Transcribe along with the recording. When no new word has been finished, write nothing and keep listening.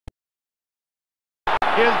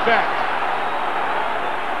Here's Beck.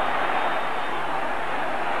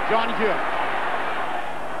 John Hewitt.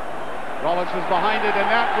 Roberts is behind it, and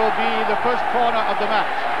that will be the first corner of the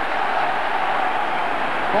match.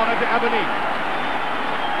 Corner to Aberdeen.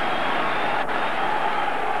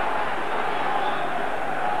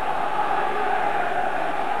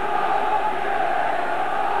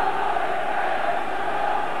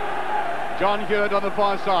 John Hewitt on the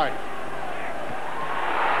far side.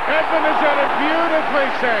 Edmund has had it beautifully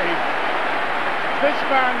saved. This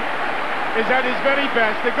man is at his very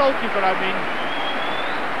best, the goalkeeper I mean.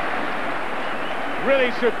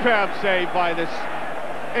 Really superb save by this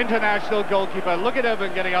international goalkeeper. Look at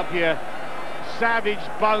Evan getting up here. Savage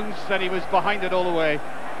bounce, and he was behind it all the way.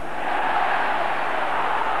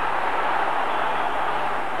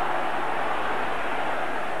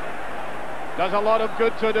 Does a lot of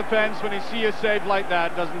good to defence when you see a save like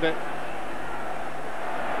that, doesn't it?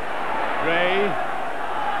 Ray.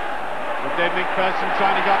 With Dave McPherson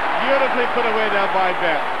trying to get beautifully put away there by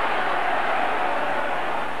Beck.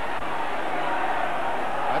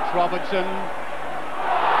 That's Robertson.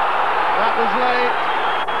 That was late.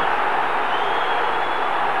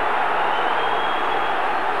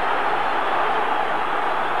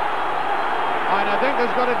 And I think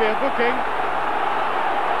there's got to be a booking.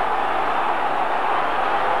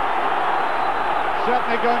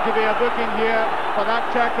 Certainly going to be a booking here for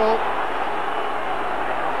that tackle.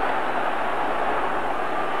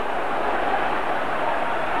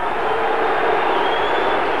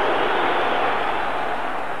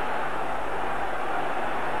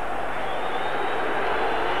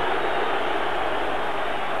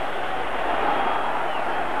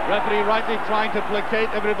 Referee rightly trying to placate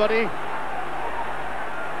everybody.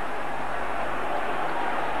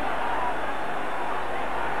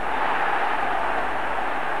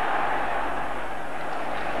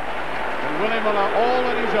 William Miller all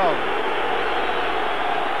on his own.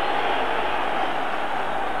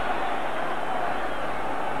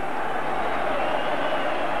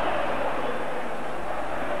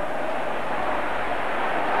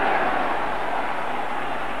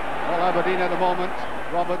 Well, Aberdeen at the moment.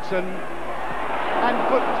 Robertson and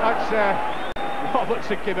foot touch there.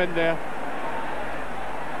 Robertson came in there,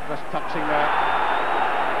 just touching that.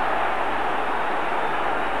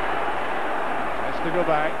 Has to go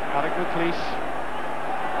back. Alec McLeish.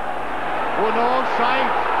 Oh no,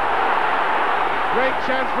 offside. Great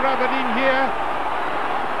chance for Aberdeen here.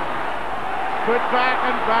 Put back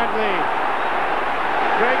and badly.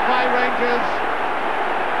 Great by Rangers.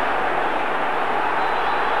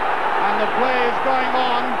 And the play is going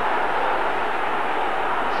on.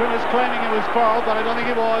 Sooners claiming it was fouled, but I don't think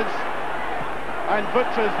it was. And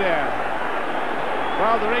Butcher's there.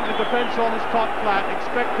 Well, the Rangers defence almost caught flat,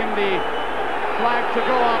 expecting the flag to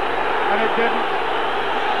go up, and it didn't.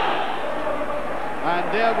 And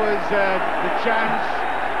there was the chance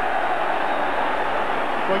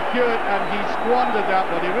for Hewitt, and he squandered that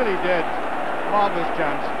one. He really did. Marvellous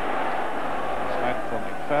chance. Slide from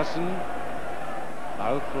McPherson.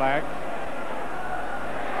 Now flag.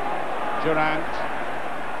 Durant.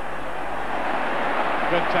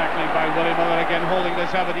 Good tackling by Willie Miller again, holding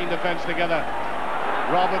this Aberdeen defence together.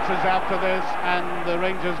 Roberts is after this, and the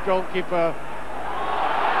Rangers goalkeeper.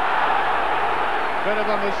 Bit of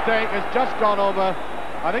a mistake, has just gone over.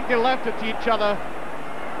 I think they left it to each other.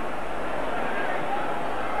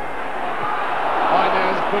 Oh,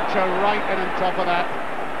 there's Butcher right in on top of that.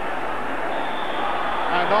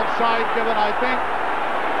 And offside given, I think.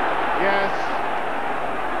 Yes.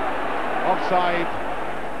 Offside.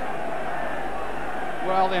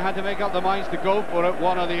 Well, they had to make up their minds to go for it,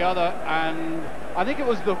 one or the other, and I think it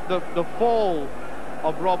was the fall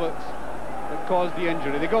of Roberts that caused the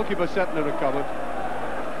injury. The goalkeeper certainly recovered.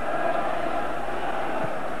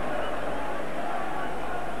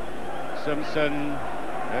 Simpson,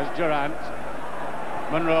 there's Durant,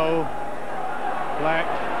 Monroe, Black,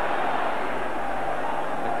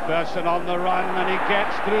 McPherson on the run, and he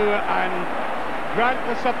gets through, and Grant,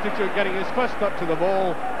 the substitute, getting his first touch to the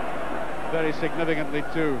ball, very significantly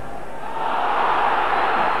too.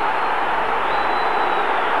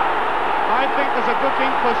 I think there's a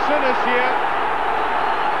booking for Souness here,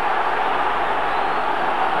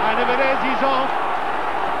 and if it is, he's off.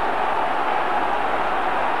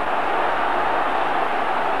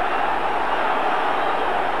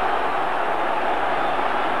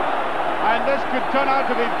 And this could turn out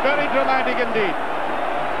to be very dramatic indeed.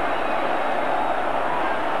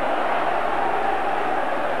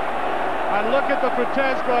 And look at the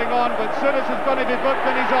protest going on, but Souness is going to be booked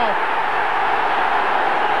and he's off.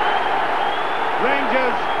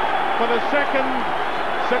 Rangers, for the second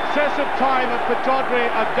successive time at Pittodrie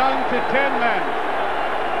are down to 10 men.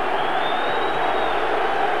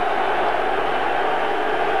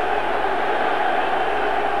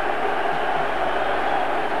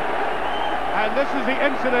 And this is the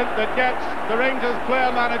incident that gets the Rangers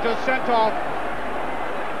player-manager sent off,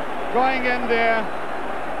 going in there,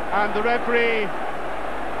 and the referee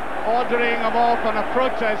ordering him off on a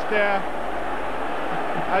protest there,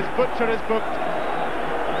 as Butcher is booked.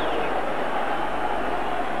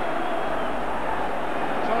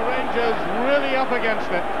 So Rangers really up against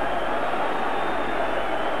it.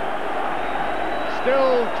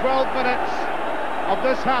 Still 12 minutes of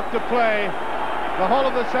this half to play, the whole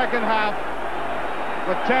of the second half,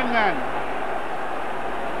 with 10 men.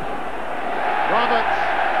 Roberts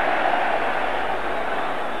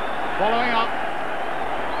following up.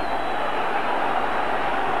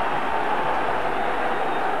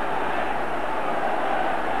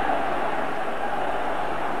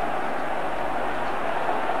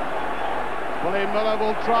 Willie Miller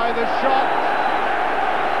will try the shot,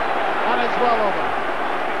 and it's well over.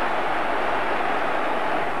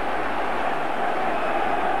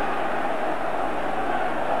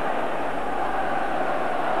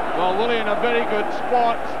 Well, Willie in a very good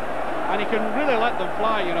spot, and he can really let them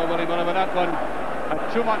fly, you know, Willie Miller, with that one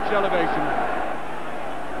at too much elevation.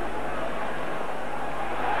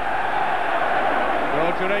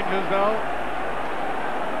 Go to Rangers though.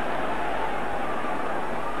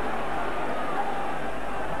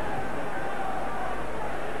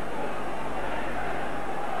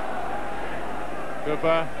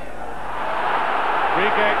 Cooper,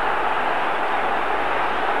 free kick.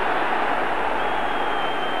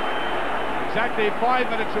 Exactly 5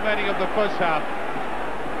 minutes remaining of the first half.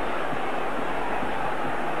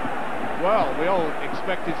 Well, we all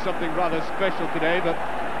expected something rather special today, but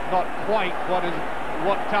not quite what is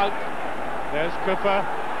worked out. There's Cooper,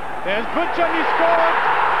 there's Butcher, and he scored!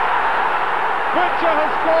 Butcher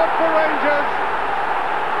has scored for Rangers.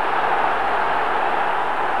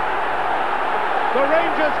 The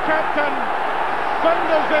Rangers captain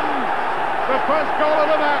thunders in the first goal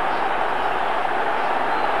of the match.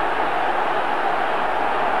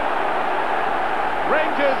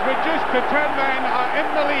 Rangers, reduced to 10 men, are in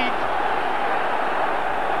the lead.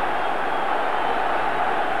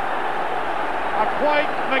 A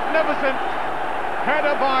quite magnificent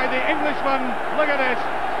header by the Englishman. Look at this,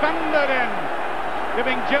 thundered in,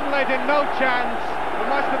 giving Jim Leighton no chance. It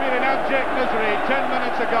must have been in abject misery 10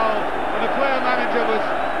 minutes ago when the player manager was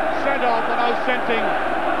sent off and ausenting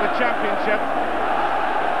the championship.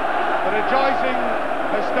 The rejoicing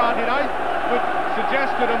has started. I would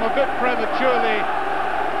suggest to them a bit prematurely.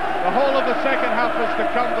 The whole of the second half is to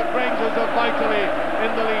come, but Rangers are vitally in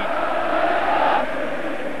the lead.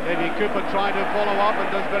 Davy Cooper trying to follow up and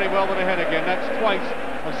does very well with a head again. That's twice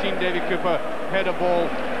I've seen Davy Cooper head a ball,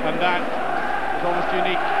 and that is almost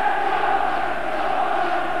unique.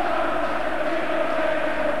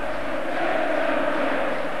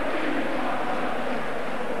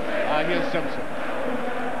 Here's Simpson.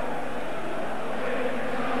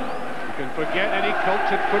 You can forget any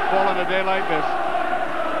cultured football on a day like this.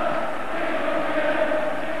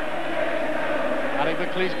 Harry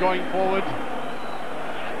McLeish going forward.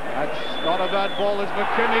 That's not a bad ball as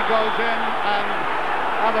McKinney goes in, and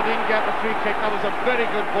Aberdeen get the free kick. That was a very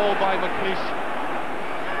good ball by McLeish.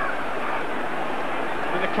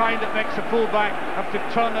 And the kind that makes a fullback have to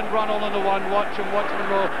turn and run all into one. Watch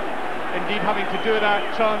Monroe. Indeed, having to do that,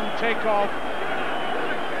 turn, take off.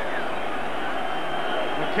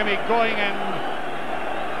 McKinney going in,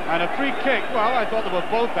 and a free kick. Well, I thought they were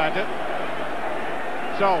both at it.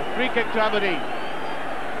 So, free kick to Aberdeen.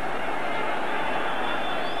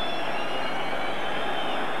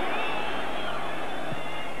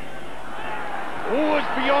 Oh,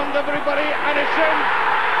 it's beyond everybody, and it's in.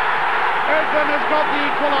 Edwin has got the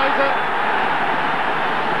equaliser.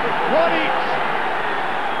 One each.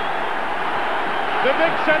 The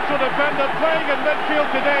big central defender playing in midfield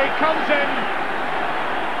today comes in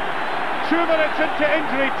 2 minutes into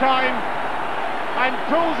injury time and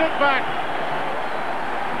pulls it back.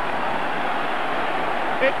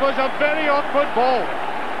 It was a very awkward ball.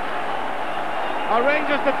 A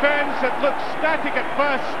Rangers defence that looked static at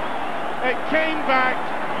first. It came back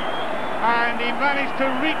and he managed to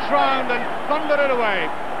reach round and thunder it away.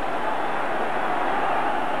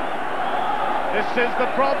 This is the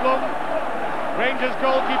problem. Rangers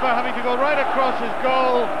goalkeeper having to go right across his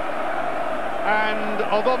goal, and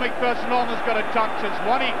although McPherson almost got a touch, it's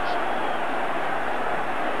one each.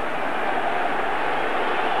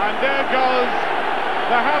 And there goes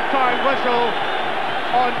the half-time whistle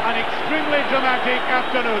on an extremely dramatic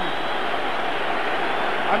afternoon.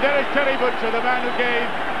 And there is Terry Butcher, the man who gave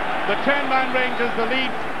the 10-man Rangers the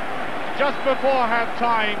lead just before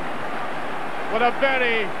half-time, with a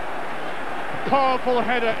very powerful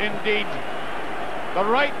header indeed. The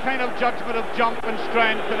right kind of judgment of jump and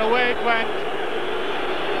strength, and away it went.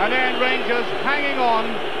 And then Rangers hanging on,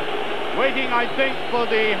 waiting, I think, for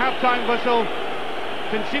the half-time whistle,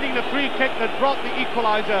 conceding the free kick that brought the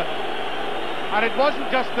equaliser. And it wasn't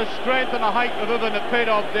just the strength and the height of Ivan that paid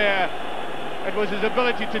off there. It was his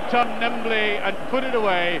ability to turn nimbly and put it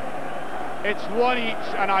away. It's one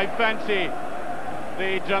each, and I fancy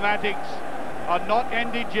the dramatics are not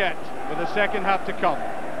ended yet, with the second half to come.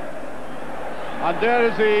 And there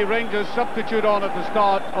is the Rangers substitute on at the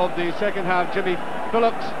start of the second half, Jimmy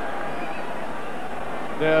Phillips.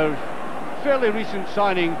 Their fairly recent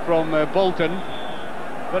signing from Bolton.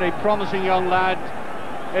 Very promising young lad.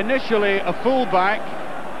 Initially a full-back,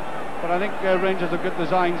 but I think Rangers have good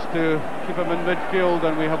designs to keep him in midfield,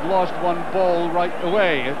 and we have lost one ball right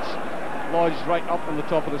away. It's lodged right up on the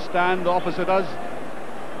top of the stand opposite us.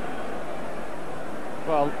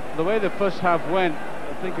 Well, the way the first half went,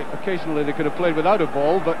 I think occasionally they could have played without a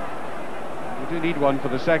ball, but we do need one for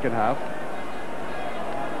the second half.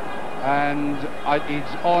 And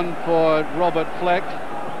it's on for Robert Fleck.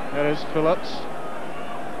 There is Phillips.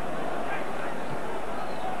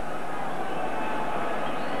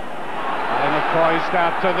 And McCoist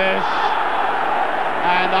after this.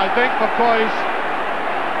 And I think McCoist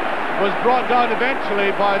was brought down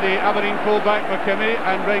eventually by the Aberdeen fullback McKimmie,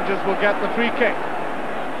 and Rangers will get the free kick.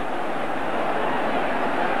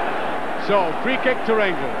 So, free kick to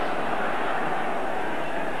Rangers.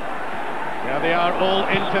 Yeah, they are all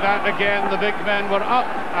into that again. The big men were up,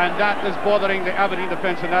 and that is bothering the Aberdeen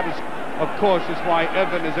defence, and that is, of course, is why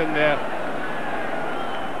Irvin is in there.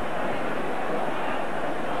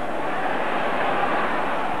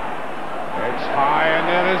 It's high, and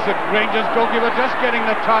there is the Rangers goalkeeper just getting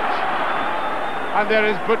the touch. And there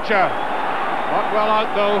is Butcher. Not well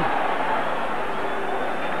out, though.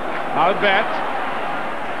 Now Bet.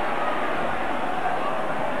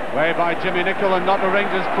 Way by Jimmy Nicholl, and not a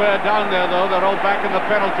Rangers player down there, though. They're all back in the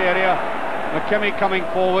penalty area. McKimmie coming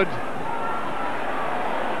forward.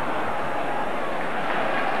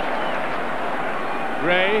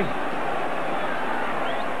 Gray.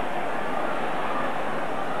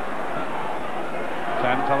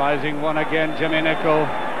 Tantalising one again, Jimmy Nicholl.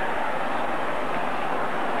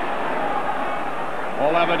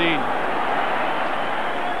 All Aberdeen.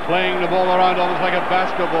 Playing the ball around almost like a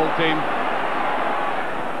basketball team.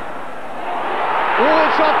 Oh,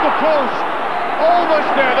 it's off the post. Almost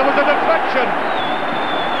there. There was a deflection.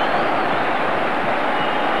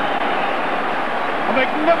 A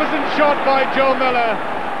magnificent shot by Joe Miller.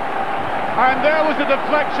 And there was a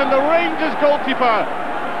deflection. The Rangers goalkeeper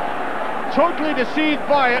totally deceived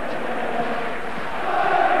by it.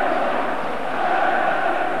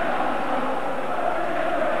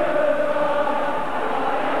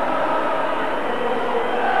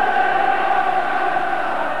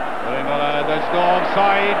 There's no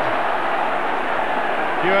offside.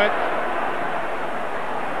 Hewitt.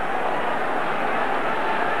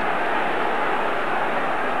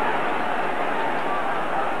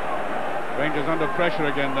 Rangers under pressure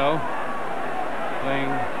again, though.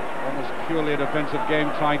 Playing almost purely a defensive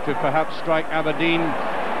game, trying to perhaps strike Aberdeen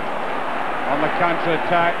on the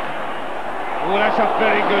counter-attack. Oh, that's a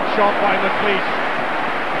very good shot by McLeish.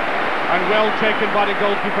 And well taken by the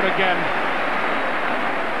goalkeeper again.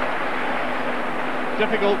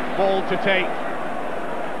 Difficult ball to take.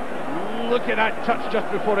 Look at that touch just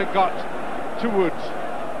before it got to Woods.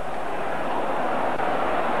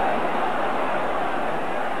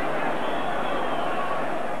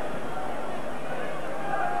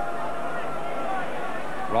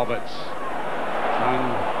 Roberts.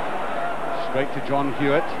 And straight to John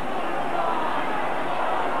Hewitt.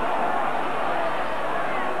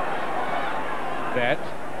 Bet.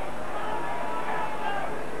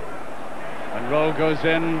 And Rowe goes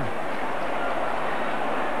in.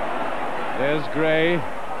 There's Gray.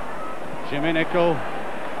 Jimmy Nicholl.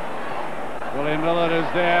 William Miller is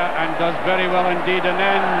there and does very well indeed, and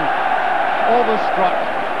then overstruck.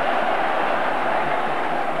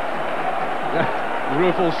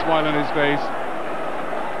 Rueful smile on his face.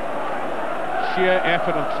 Sheer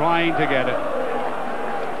effort of trying to get it.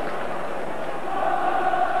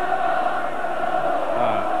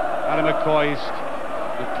 Adam McCoist.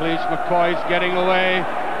 The clinch, McCoist getting away.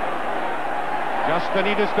 Just the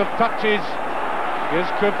neatest of touches. Here's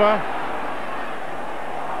Cooper.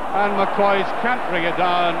 And McCoist can't bring it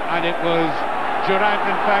down, and it was Durant,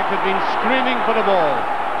 in fact, had been screaming for the ball.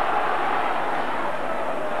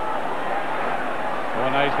 Oh,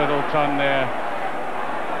 a nice Nice little turn there.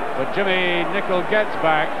 But Jimmy Nicholl gets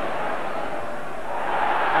back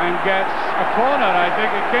and gets a corner, I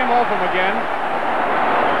think. It came off him again.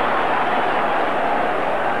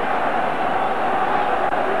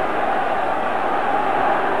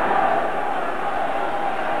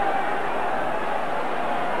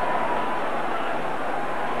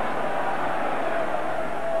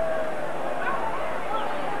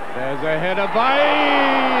 There's a header by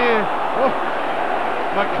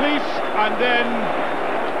McLeish, and then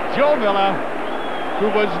Joe Miller,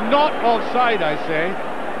 who was not offside, I say.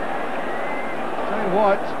 Tell you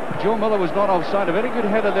what, Joe Miller was not offside. A very good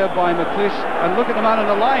header there by McLeish, and look at the man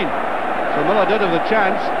on the line. So Miller did have the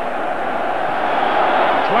chance.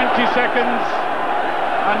 20 seconds,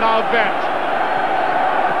 and now Bet.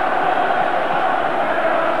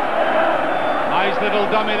 Nice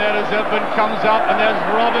little dummy there as Irvin comes up, and there's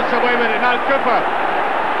Roberts away with it. Now Cooper.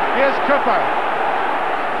 Here's Cooper.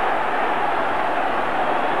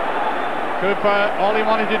 Cooper, all he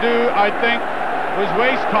wanted to do, I think, was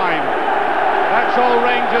waste time. That's all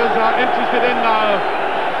Rangers are interested in now.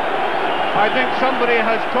 I think somebody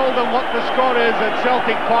has told them what the score is at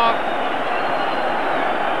Celtic Park.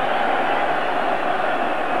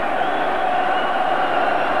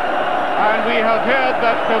 And we have heard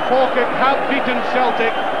that Falkirk have beaten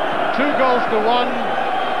Celtic 2-1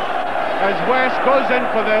 as West goes in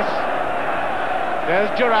for this. There's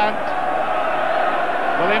Durant,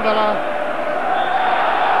 Willie Miller,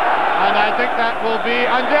 and I think that will be,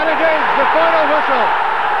 and there it is, the final whistle.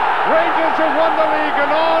 Rangers have won the league, and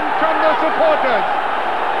on come the supporters.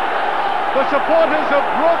 The supporters have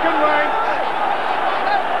broken ranks,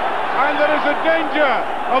 and there is a danger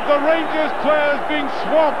of the Rangers players being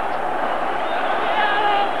swamped.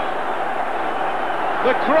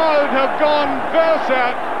 The crowd have gone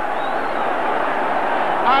berserk,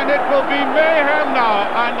 and it will be mayhem now,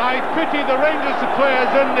 and I pity the Rangers players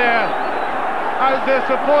in there as their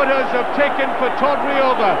supporters have taken Pittodrie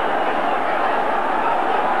over.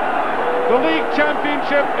 The league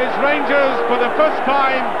championship is Rangers for the first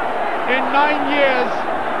time in 9 years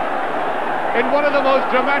in one of the most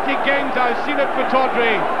dramatic games I've seen at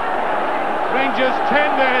Pittodrie. Rangers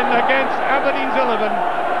 10 men against Aberdeen's 11.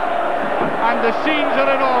 And the scenes are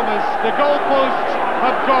enormous. The goalposts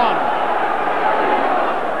have gone.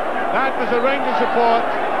 That was a Rangers support.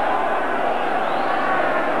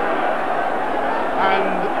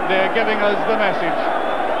 And they're giving us the message.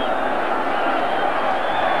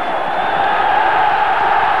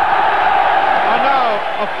 And now,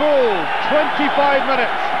 a full 25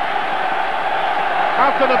 minutes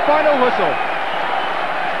after the final whistle.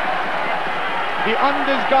 The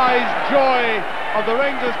undisguised joy of the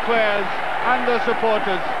Rangers players and their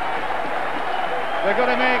supporters. They're going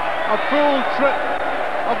to make a full trip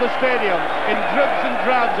of the stadium in dribs and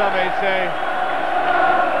drabs, I may say.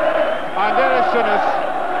 And there is Souness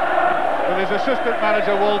with his assistant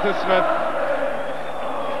manager Walter Smith.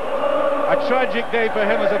 A tragic day for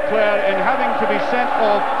him as a player in having to be sent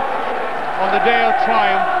off on the day of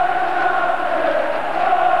triumph,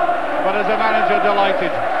 but as a manager,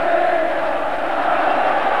 delighted.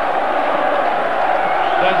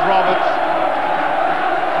 There's Roberts.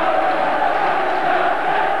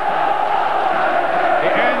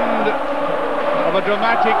 The end of a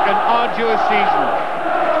dramatic and arduous season.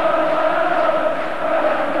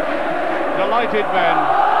 Delighted men.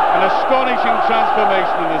 An astonishing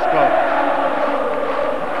transformation in this club.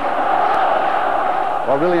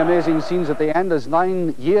 Well, really amazing scenes at the end as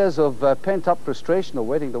 9 years of pent-up frustration of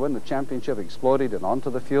waiting to win the championship exploded and onto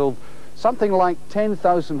the field. Something like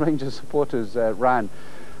 10,000 Rangers supporters ran.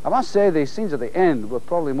 I must say the scenes at the end were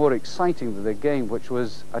probably more exciting than the game, which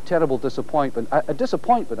was a terrible disappointment. A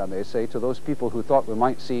disappointment, I may say, to those people who thought we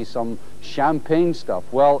might see some champagne stuff.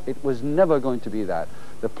 Well, it was never going to be that.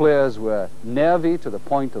 The players were nervy to the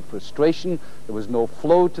point of frustration. There was no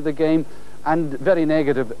flow to the game, and very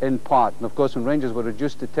negative in part. And of course, when Rangers were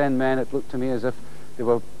reduced to 10 men, it looked to me as if they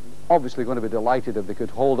were obviously going to be delighted if they could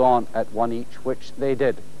hold on at one each, which they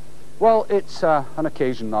did. Well, it's an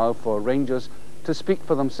occasion now for Rangers to speak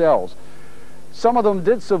for themselves. Some of them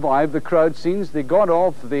did survive the crowd scenes. They got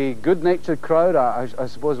off the good-natured crowd. I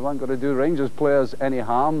suppose we weren't going to do Rangers players any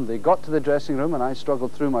harm. They got to the dressing room, and I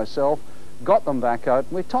struggled through myself, got them back out.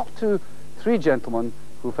 And we talked to 3 gentlemen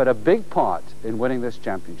who've had a big part in winning this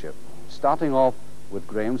championship, starting off with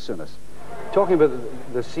Graham Souness. Talking about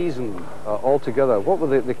the season altogether, what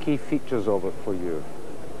were the key features of it for you?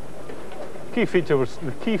 The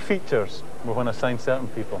key features were when I signed certain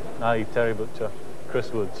people, i.e. Terry Butcher,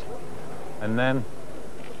 Chris Woods, and then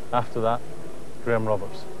after that, Graham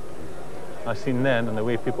Roberts. I seen then, and the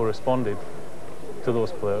way people responded, to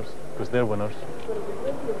those players, because they're winners,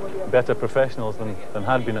 better professionals than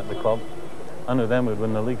had been at the club. I knew them would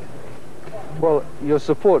win the league. Well, your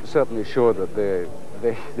support certainly showed that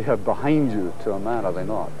they are behind you to a man, are they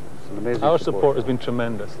not? It's an amazing Our support has been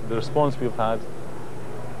tremendous. The response we've had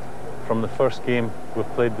from the first game we've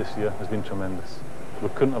played this year has been tremendous. We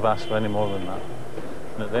couldn't have asked for any more than that.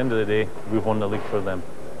 And at the end of the day, we've won the league for them.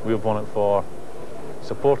 We've won it for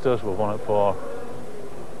supporters, we've won it for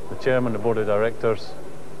the chairman, the board of directors,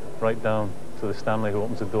 right down to the Stanley who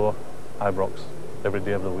opens the door, Ibrox, every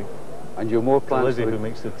day of the week. And you have more plans. Lizzie who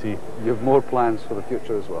makes the tea. You have more plans for the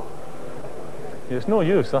future as well. Yeah, it's no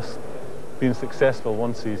use us being successful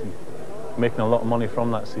one season, making a lot of money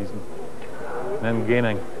from that season, and then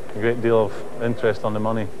gaining a great deal of interest on the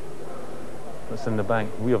money that's in the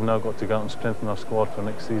bank. We have now got to go out and strengthen our squad for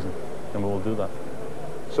next season, and we will do that.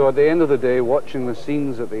 So at the end of the day, watching the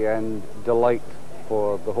scenes at the end, delight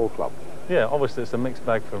for the whole club? Yeah, obviously it's a mixed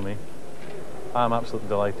bag for me. I'm absolutely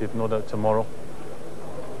delighted, no doubt tomorrow.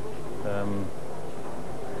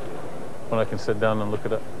 When I can sit down and look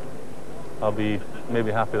at it, I'll be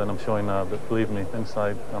maybe happier than I'm showing now, but believe me,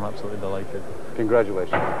 inside I'm absolutely delighted.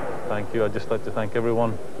 Congratulations. Thank you. I'd just like to thank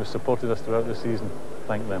everyone who supported us throughout the season.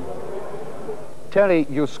 Thank them. Terry,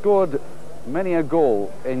 you scored many a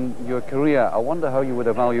goal in your career. I wonder how you would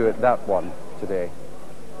evaluate that one today.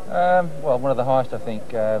 Well, one of the highest, I think.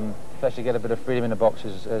 To actually get a bit of freedom in the box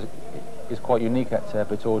is quite unique at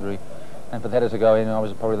Pittodrie. And for the header to go in, I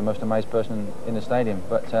was probably the most amazed person in the stadium.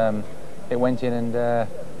 But it went in, and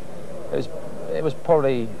it was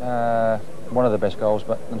probably one of the best goals.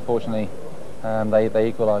 But unfortunately, they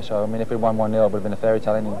equalised. So I mean, if we'd won 1-0, it would have been a fairy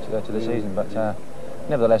tale ending to the season. But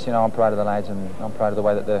nevertheless, you know, I'm proud of the lads, and I'm proud of the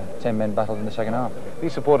way that the 10 men battled in the second half.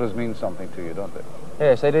 These supporters mean something to you, don't they?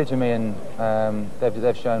 Yes, they do to me, and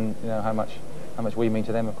they've shown, you know, how much we mean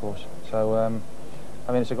to them, of course. So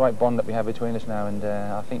I mean, it's a great bond that we have between us now, and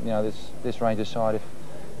I think, you know, this Rangers side,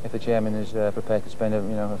 if the chairman is prepared to spend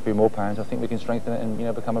a few more pounds, I think we can strengthen it and, you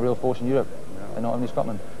know, become a real force in Europe, and not only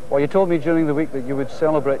Scotland. Well, you told me during the week that you would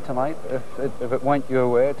celebrate tonight if it went your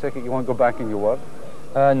way. I take it you won't go back in your work.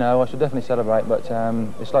 No, I should definitely celebrate, but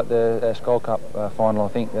it's like the Skull Cup final. I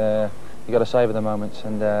think you got to savour the moments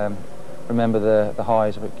and remember the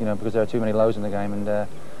highs, you know, because there are too many lows in the game. And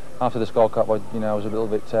after the Skull Cup, I was a little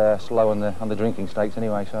bit slow on the drinking stakes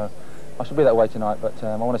anyway. So I should be that way tonight, but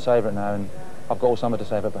I want to savour it now, and I've got all summer to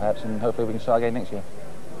savour perhaps, and hopefully we can start again next year.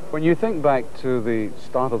 When you think back to the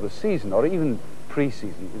start of the season, or even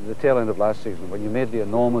pre-season, the tail end of last season, when you made the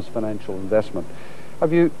enormous financial investment,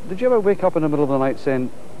 did you ever wake up in the middle of the night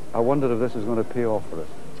saying, I wonder if this is going to pay off for us?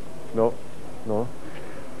 No.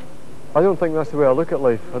 I don't think that's the way I look at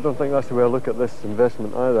life. I don't think that's the way I look at this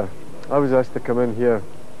investment either. I was asked to come in here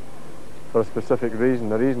for a specific reason.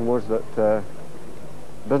 The reason was that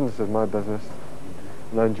business is my business,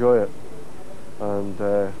 and I enjoy it. And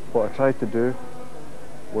what I tried to do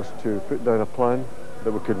was to put down a plan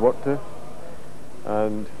that we could work to,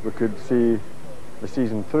 and we could see the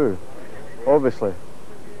season through. Obviously,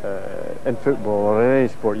 in football or in any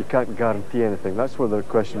sport, you can't guarantee anything. That's where the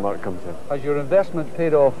question mark comes in. Has your investment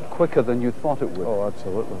paid off quicker than you thought it would? Oh,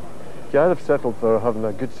 absolutely. Yeah, I'd have settled for having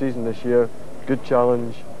a good season this year, good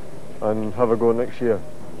challenge, and have a go next year.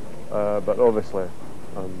 But obviously,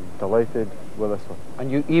 I'm delighted with this one.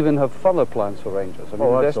 And you even have further plans for Rangers? I mean,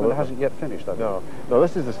 Oh, investment absolutely. hasn't yet finished, has it? No,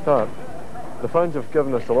 this is the start. The fans have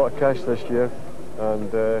given us a lot of cash this year,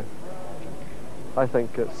 and I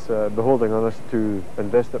think it's beholding on us to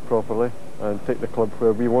invest it properly and take the club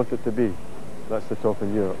where we want it to be. That's the top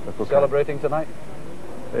in Europe. If we can. Celebrating tonight?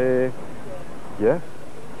 Yeah.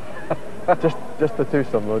 just the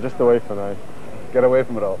twosome though, just the wife and I. Get away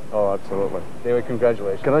from it all. Oh, absolutely. David,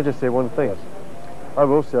 congratulations. Can I just say one thing? Yes. I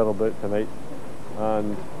will celebrate tonight,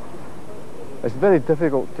 and it's very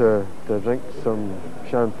difficult to drink some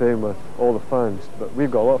champagne with all the fans, but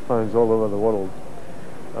we've got a lot of fans all over the world,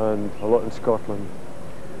 and a lot in Scotland.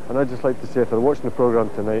 And I'd just like to say, if they're watching the programme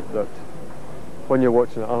tonight, that when you're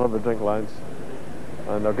watching it, I'll have a drink, lads,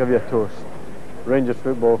 and I'll give you a toast. Rangers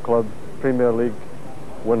Football Club, Premier League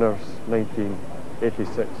winners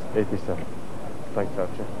 1986-87. Thanks,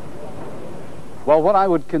 Archie. Well, what I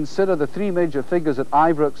would consider the three major figures at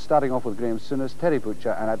Ibrox, starting off with Graham Souness, Terry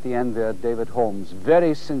Butcher, and at the end there, David Holmes,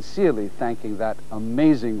 very sincerely thanking that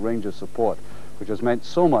amazing Rangers support, which has meant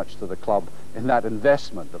so much to the club in that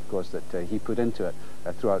investment, of course, that he put into it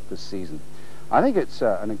throughout this season. I think it's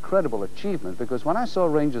an incredible achievement, because when I saw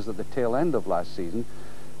Rangers at the tail end of last season,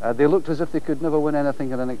 they looked as if they could never win anything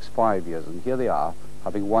in the next 5 years, and here they are,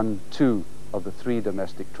 having won 2 of the 3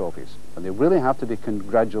 domestic trophies. And they really have to be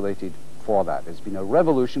congratulated for that. It's been a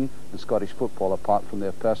revolution in Scottish football apart from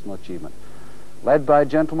their personal achievement. Led by a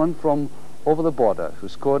gentleman from over the border who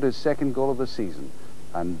scored his second goal of the season,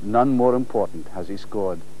 and none more important has he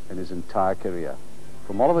scored in his entire career.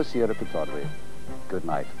 From all of us here at Pittodrie, good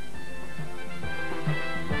night.